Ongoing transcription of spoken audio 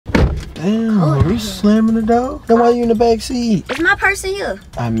Damn, you slamming the door? Then why you in the back seat? It's my purse in here.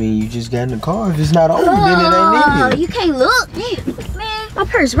 I mean, you just got in the car. If it's not open, then it ain't in You can't look. Man, my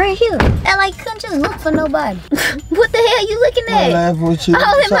purse right here. And like, couldn't just look for nobody. What the hell you looking at? I'm laughing with you.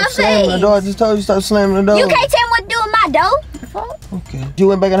 Oh, in my slamming face. the door. I just told you stop slamming the door. You can't tell me what to do with my door. Okay. You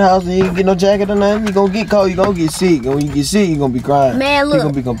went back in the house and you didn't get no jacket or nothing, you gonna get cold, you gonna get sick. And when you get sick, you gonna be crying. Man, look. You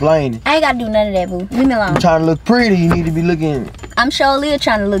gonna be complaining. I ain't gotta do none of that, boo. Leave me alone. You trying to look pretty, you need to be looking. I'm surely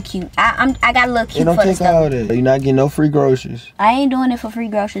trying to look cute. I gotta look cute It don't for the take stuff. all that. You're not getting no free groceries. I ain't doing it for free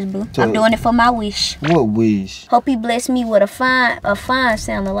groceries, boo. So, I'm doing it for my wish. What wish? Hope he bless me with a fine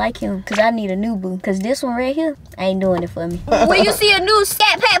sounding like him. Cause I need a new boo. Cause this one right here ain't doing it for me. When you see a new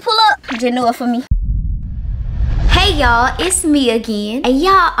scat pack pull up, just do it for me. Hey y'all, it's me again. And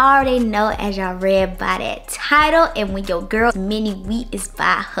y'all already know, as y'all read by that title, and when your girl Mini Wheat is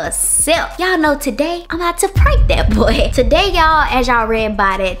by herself. Y'all know today, I'm about to prank that boy. Today y'all, as y'all read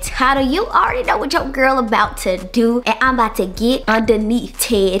by that title, you already know what your girl about to do. And I'm about to get underneath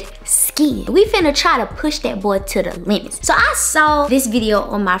Ted's skin. We finna try to push that boy to the limits. So I saw this video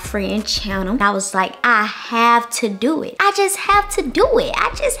on my friend channel. And I was like, I have to do it. I just have to do it.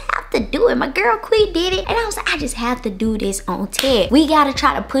 I just have to do it. My girl Queen did it. And I was like, I just have to do this on Ted. We gotta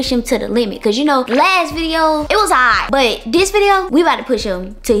try to push him to the limit. Cause you know, last video, it was alright. But this video, we about to push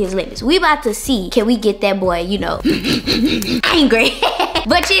him to his limits. We about to see, can we get that boy, you know, angry.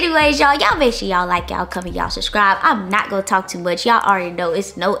 But anyways, y'all make sure y'all like, y'all comment, y'all subscribe. I'm not gonna talk too much. Y'all already know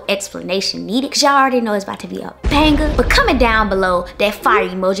it's no explanation needed. Cause y'all already know it's about to be a banger. But comment down below that fire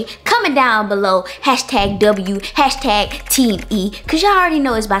emoji. Comment down below #W, #Team E. Cause y'all already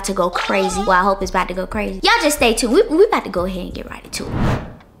know it's about to go crazy. Well, I hope it's about to go crazy. Y'all just stay tuned. We about to go ahead and get right into it.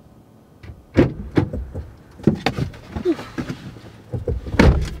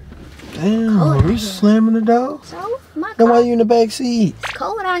 Damn, you slamming the door? So, my Then car. why you in the back seat? It's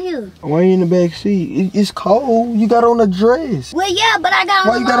cold out here. Why you in the back seat? It's cold. You got on a dress. Well, yeah, but I got on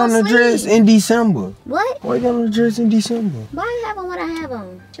Why you got on a dress in December? What? Why you got on a dress in December? Why you have on what I have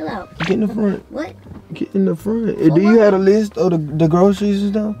on? Chill out. Get in the front. What? Get in the front. Do you have a list of the groceries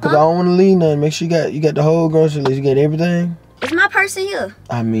and stuff? Cause I don't want to leave nothing. Make sure you got the whole grocery list. You got everything. It's my purse in here.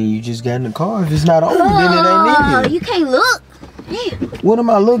 I mean, you just got in the car. If it's not open, then it ain't in You can't look. Damn. What am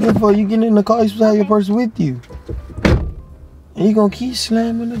I looking for? You getting in the car, you supposed to have your purse with you. And you gonna keep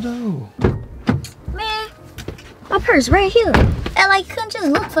slamming the door. Man, my purse right here. And like, couldn't just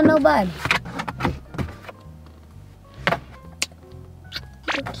look for nobody.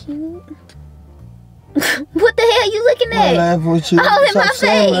 So cute. What the hell you looking at? I'm laughing with you. Oh, in Stop my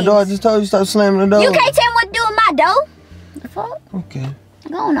slamming the door. I just told you stop slamming the door. You can't tell me what to do with my door. The fuck? Okay.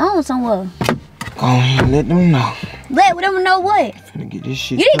 Going on somewhere. Go ahead and let them know. Let them know what? Finna get this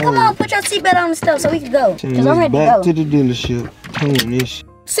shit. You need to come on, put your seatbelt on the stove so we can go. Send Cause I'm ready to back go. to the dealership. Tell them this shit.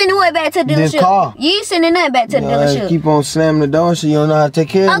 Sending what back to the This dealership? car. You ain't sending nothing back to the dealership. Keep on slamming the door so you don't know how to take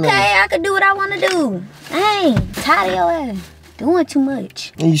care of it. Okay, I can do what I want to do. I ain't tired of your ass. Doing too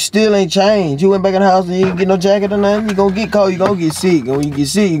much. And you still ain't changed. You went back in the house and you didn't get no jacket or nothing. You gonna get cold, you gonna get sick. And when you get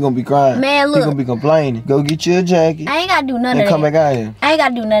sick, you gonna be crying. Man, look. You gonna be complaining. Go get you a jacket. I ain't gotta do none and of that. come back out here. I ain't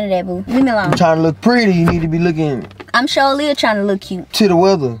gotta do none of that, boo. Leave me alone. You trying to look pretty, you need to be looking I'm surely trying to look cute. to the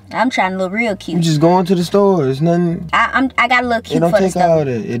weather. I'm trying to look real You cute. just going to the store. It's nothing. I gotta look It cute don't for the take all store.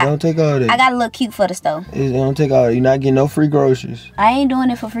 that. It don't take all that. I gotta look cute for the store. It don't take all that. You're not getting no free groceries. I ain't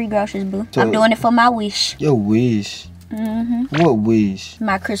doing it for free groceries, boo. So- I'm doing it for my wish. Your wish. What wish?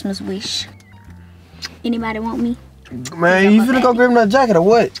 My Christmas wish. Anybody want me? Man, you finna go grab that jacket or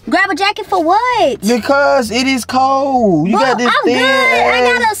what? Grab a jacket for what? Because it is cold. You Boo, got this I'm thin good.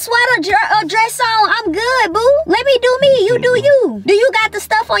 I got a sweater, a dress on. I'm good, boo. Let me do me. You do you. Do you got the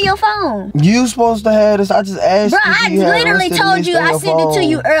stuff on your phone? You supposed to have this. I just asked Bro, you. I do you have the literally rest of the told list you. on I your sent it to phone?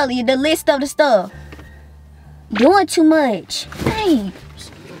 you earlier. The list of the stuff. Doing too much. Hey,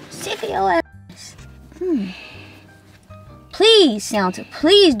 sick of your ass. Please, Santa.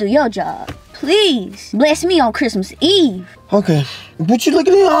 Please do your job. Please. Bless me on Christmas Eve. Okay. But you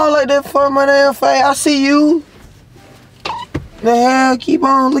looking at me all like that for my damn face. I see you. The hell? Keep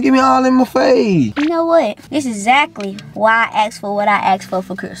on looking at me all in my face. You know what? This is exactly why I asked for what I asked for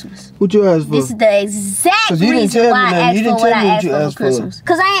Christmas. What you asked for? This is the exact 'Cause you didn't reason tell me why I nothing. asked You for didn't what tell I me what asked you for asked for. Christmas.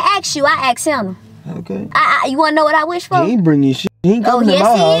 Cause I ain't asked you, I asked Santa. Okay. You wanna know what I wish for? He ain't bring you shit. He ain't Oh, coming to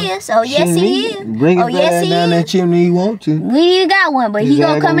my house. yes, he is. Oh, yes, he is. Bring his Oh, yes, ass he down is. that chimney he want to. We ain't got one, but he His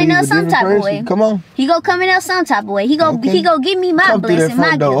gonna ass come in leave there a some different type of person. way. Come on. He gonna come in there some type of way. He gonna give me my Come through that blessing, my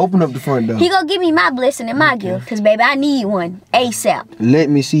front door. gift. Open up the front door. He gonna give me my blessing and my gift. Cause baby, I need one ASAP. Let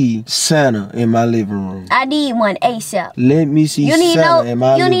me see Santa in my living room. I need one ASAP. Let me see You need to Santa know. in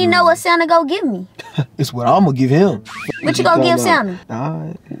my You living need to room. know what Santa gonna give me. It's what I'm gonna give him. What you gonna give Santa?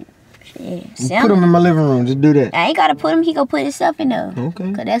 Alright. Yeah, put him in my living room. Just do that. I ain't gotta put him. He gonna put himself in there.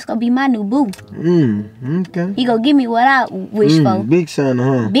 Okay. Cause that's gonna be my new boo. Okay. He gonna give me what I wish for. Big Santa,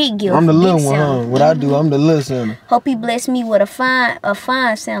 huh? Big gift. I'm the little big one, Santa. huh? What I do, I'm the little Santa. Hope he bless me with a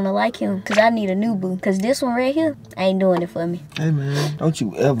fine Santa like him. Cause I need a new boo. Cause this one right here ain't doing it for me. Hey man, don't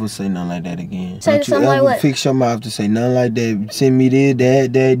you ever say nothing like that again. Say Don't you something ever like what? fix your mouth to say nothing like that. Send me this,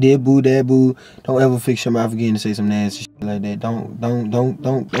 that, boo, that, boo. Don't ever fix your mouth again to say some nasty shit like that.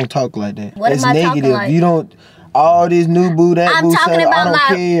 Don't talk like that. What That's am I negative. talking like? You don't. All this new boo, that I'm boo, talking Santa, about I don't my-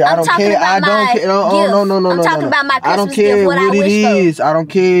 care. I I'm don't talking care. about I don't my care. No, gift. no. I'm talking about my I don't Christmas care gift, what I what it wish for. is. I don't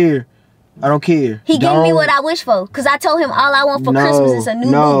care. I don't care. He gave me Don't- what I wish for. Cause I told him all I want for Christmas is a new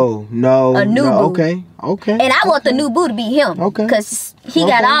boo. A new boo. Okay. And I want the new boo to be him. Okay. Cause he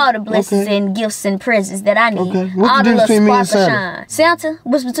got all the blessings and gifts and presents that I need. Okay. What's All the the difference between little me and sparkle Santa? shine. Santa?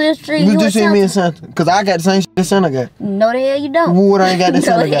 What's between You you just and see me and Santa? Santa. Cause I got the same shit that Santa got. No the hell you don't. What I ain't got that No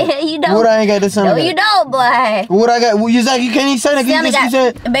Santa the got? hell you don't. What I ain't got that Santa No got? you don't, boy. What I got? Well, you can't even say that. Santa You got,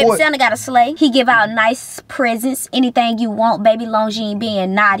 said, baby, what? Santa got a sleigh. He give out nice presents, anything you want, baby, long as you ain't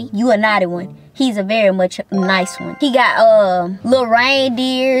being naughty. You a naughty one. He's a very much nice one. He got little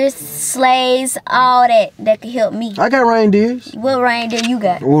reindeers, sleighs, all that can help me. I got reindeers. What reindeer you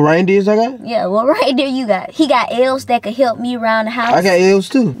got? What reindeers I got? Yeah, what reindeer you got? He got elves that can help me around the house. I got elves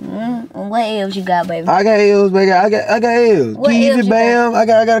too. What elves you got, baby? I got elves, baby. I got elves. What Keezy, elves you Bam. I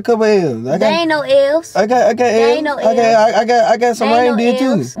got a couple elves. They ain't no elves. I got They ain't elves. no elves. I got some They ain't no reindeer too.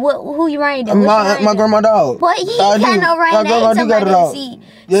 elves. Who you reindeer? What's your My reindeer? grandma dog. Boy, he I ain't got do. no My reindeer. grandma do got a dog.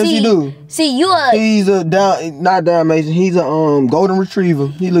 Yes, he do. See, you a... He's a not Dalmatian. He's a golden retriever.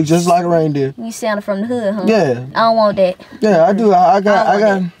 He looks just like a reindeer. You sounded from the hood, huh? Yeah. I don't want that. Yeah, I do. I got.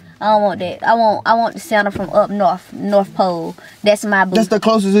 I don't want that. I want the Santa from up North Pole. That's my boo. That's the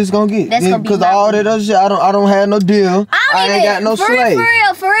closest it's gonna get. That's gonna be Cause my all that other shit, I don't have no deal. I ain't got no for sleigh. real.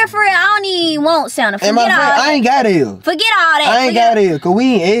 I don't even want Santa. Forget And my all friend, that. I ain't got elves. Forget all that. I ain't got elves, cause we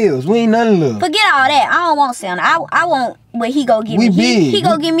ain't elves. We ain't none of them. Forget all that. I don't want Santa. I want what he go give We me. big. He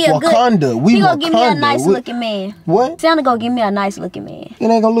go give me a Wakanda. good. We he go give me a Wakanda. nice looking man. What? Santa go give me a nice looking man. It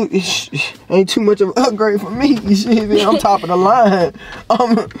ain't gonna look. Ain't too much of an upgrade for me. You shit, man. I'm top of the line.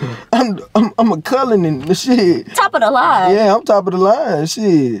 I'm a culling and the shit. Top of the line. Yeah, I'm top of the line.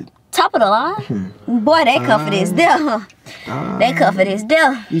 Shit. Top of the line. Boy, that comfort is there. That comfort is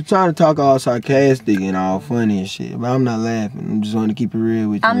there. You trying to talk all sarcastic and all funny and shit, but I'm not laughing. I'm just wanting to keep it real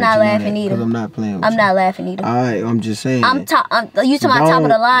with you. I'm not laughing either. Because I'm not playing with you. I'm not laughing either. All right, I'm just saying. You talking about top of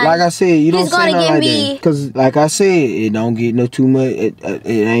the line? Like I said, you don't He's say gonna nothing give like me. that. Because like I said, it don't get no too much. It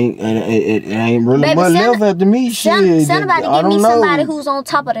ain't really Baby, much Santa- left after me. Shit, Santa about to I give me don't know. somebody who's on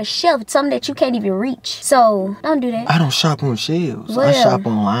top of the shelf, something that you can't even reach. So don't do that. I don't shop on shelves. Well. I shop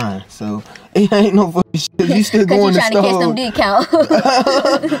online. So it ain't no fucking shit. You still Cause going you to trying to catch them store. discount.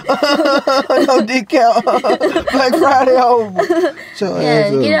 No discount. Black Friday over. So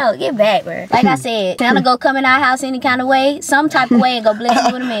Yeah, get back, bro. Like I said, Santa go come in our house any kind of way, some type of way, and go bless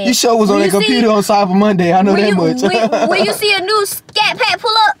you with a man. This show was on When the you computer on Cyber Monday. I know that much. When you see a new scat pack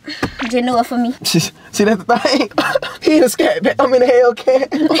pull up, just know it for me. See, that's the thing. He in a scat pack. I'm in a Hellcat.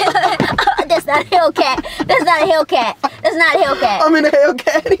 That's not a Hellcat. That's not a Hellcat. That's not a Hellcat. I'm in a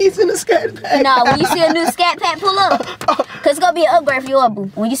Hellcat. He's in a scat pack. No, when you see a new scat pack pull up, cause it's gonna be an upgrade for your boo.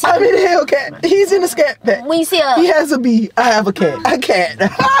 When you see, I'm in a Hellcat. He's in a scat pack. when you see a, He has a bee. I have a cat. A cat.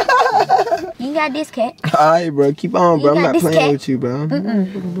 you got this cat. Alright, bro. Keep on, bro. You I'm got not this playing cat? with you, bro. I'm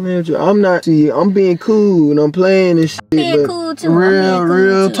playing with you. I'm not. See, I'm being cool and I'm playing this shit. being but cool, too. I'm Real, being cool,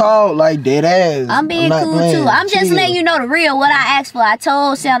 real too. talk. Like dead ass. I'm being not cool playing. too. I'm just Chill. letting you know the real what I asked for. I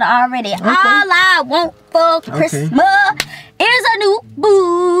told Santa already. All I want for Christmas is a new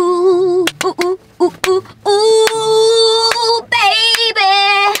boo. Ooh, ooh, ooh, ooh, ooh, baby.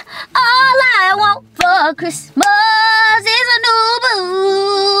 All I want for Christmas is a new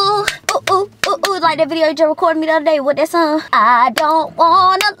boo. Ooh, ooh, ooh, ooh. Like that video you just recorded me the other day with that song. I don't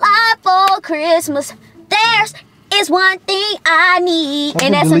want a lot for Christmas. There's is one thing I need,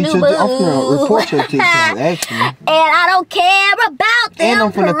 and that's a new boo. I'm finna report your TikTok, actually. And I don't care about them And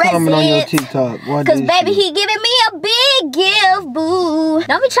I'm finna comment on your presents. TikTok. Why Cause this baby, shit? he giving me a big gift, boo.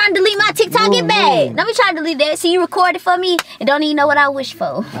 Don't be trying to delete my TikTok, No, get back. no. Don't be trying to delete that. See, you recorded for me and don't even know what I wish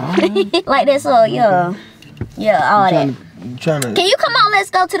for. Like that, so yeah. Yeah, all that. You trying Can you come on, let's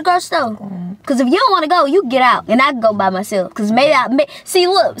go to the grocery store? Cause if you don't want to go, you get out and I can go by myself. Cause maybe see,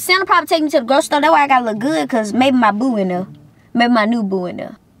 look, Santa probably take me to the grocery store. That's why I gotta look good. Cause maybe my boo in there, maybe my new boo in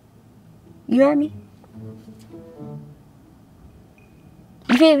there. You heard me?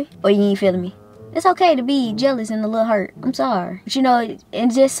 You feel me? Or you ain't feeling me? It's okay to be jealous and a little hurt. I'm sorry, but you know,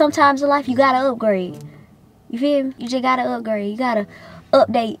 and just sometimes in life you gotta upgrade. You feel me? You just gotta upgrade. You gotta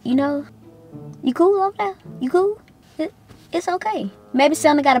update, you know? You cool over there? You cool? It's okay. Maybe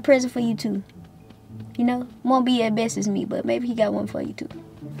Santa got a present for you too. You know? Won't be as best as me, but maybe he got one for you too.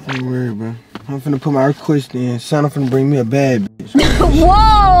 Don't worry, bro. I'm finna put my request in. Santa finna bring me a bad bitch.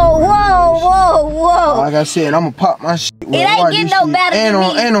 Whoa. Like I said, I'm gonna pop my shit. It ain't getting no better than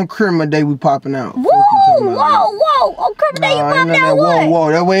me. And on Christmas Day, we popping out. Whoa. On Christmas Day, you popping out what?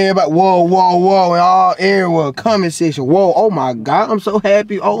 Whoa. That way everybody, whoa. And all everywhere, comment section. Whoa, oh my God. I'm so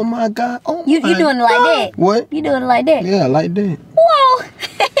happy. Oh my God. Oh You doing it like that? What? You doing it like that? Yeah, like that. Whoa.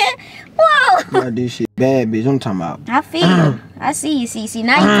 Like this shit bad bitch. I'm talking about. I feel you. I see you. See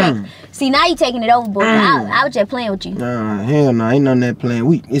now you taking it overboard. I was just playing with you. Nah, hell no. Ain't none of that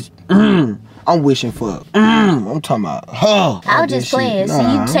playing. I'm wishing for I'm talking about her. I was just playing. See,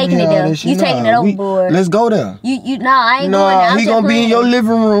 you taking it there. You taking it overboard. Let's go there. I ain't going there. We gonna be in your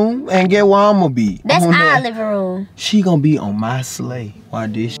living room and get where I'm gonna be. That's our living room. She gonna be on my sleigh. Why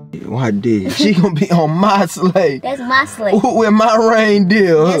this shit? She gonna be on my sleigh. That's my sleigh. With my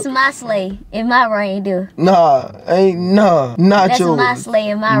reindeer. That's my sleigh and my reindeer. Not That's yours. my sleigh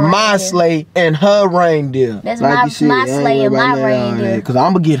and my reindeer. My sleigh and her reindeer. That's my sleigh and my reindeer. Cause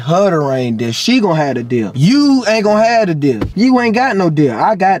I'm gonna get her the reindeer. She gonna have the deal. You ain't gonna have the deal. You ain't got no deal.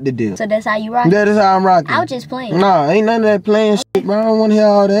 I got the deal. So that's how you rock? That is how I'm rocking. I was just playing. Nah, ain't none of that playing shit, bro. I don't wanna hear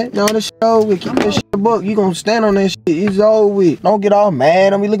all that. No, the show, we keep that shit a buck. You gonna stand on that shit. It's over with. Don't get all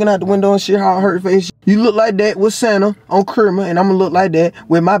mad. I'm be looking out the window and shit how I hurt face. You look like that with Santa on Christmas, and I'm gonna look like that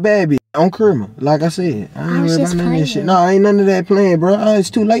with my baby on Christmas. Like I said, I ain't worried about none of that shit. No, ain't none of that playing, bro. It's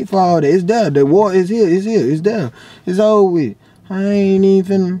too late for all that. It's there. The war is here. It's there. It's over with. I ain't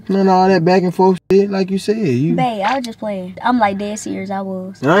even none of all that back and forth shit like you said. Babe, I was just playing. I'm like dead serious. I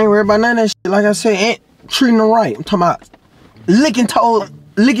was. I ain't worried about none of that shit. Like I said, ain't treating her right. I'm talking about licking toes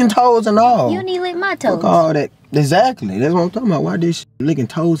and all. You need to lick my toes. Fuck all that. Exactly. That's what I'm talking about. Why this shit licking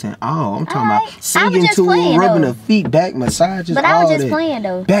toes and all? I'm talking about singing to her, rubbing her feet back, massages, but I was just playing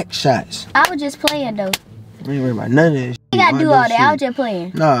though. Back shots. I was just playing though. I ain't worried about none of that shit. You gotta do all that. I was just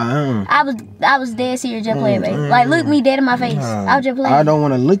playing. Nah, I was dead serious just playing, babe. Like, look me dead in my face. I was just playing. I don't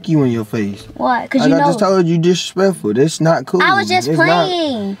want to look you in your face. Why? Because I just told you disrespectful. That's not cool. I was just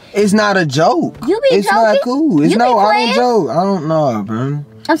playing. It's not a joke. You be it's joking? Not cool. It's I don't joke. I don't know, bro.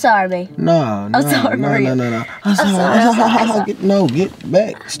 I'm sorry, babe. No. I'm sorry, Maria. No. I'm sorry. Get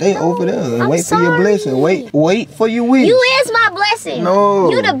back. Stay over there and wait for your blessing. Wait for your wish. You is my blessing.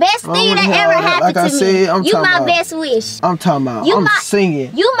 No. You the best thing that ever happened to me. You my best wish. I'm talking about. I'm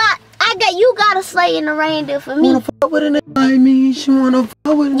singing. You got a sleigh in the reindeer for me. You wanna fuck with a nigga like me? She wanna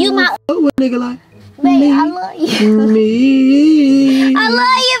fuck with a nigga like me? Babe, I love you. Me. I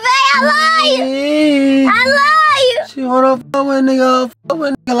love you, babe. I love you. I love you. She wanna fuck with a nigga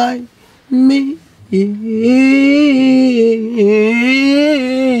like me.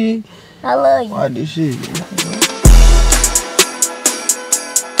 I love you. Why this shit?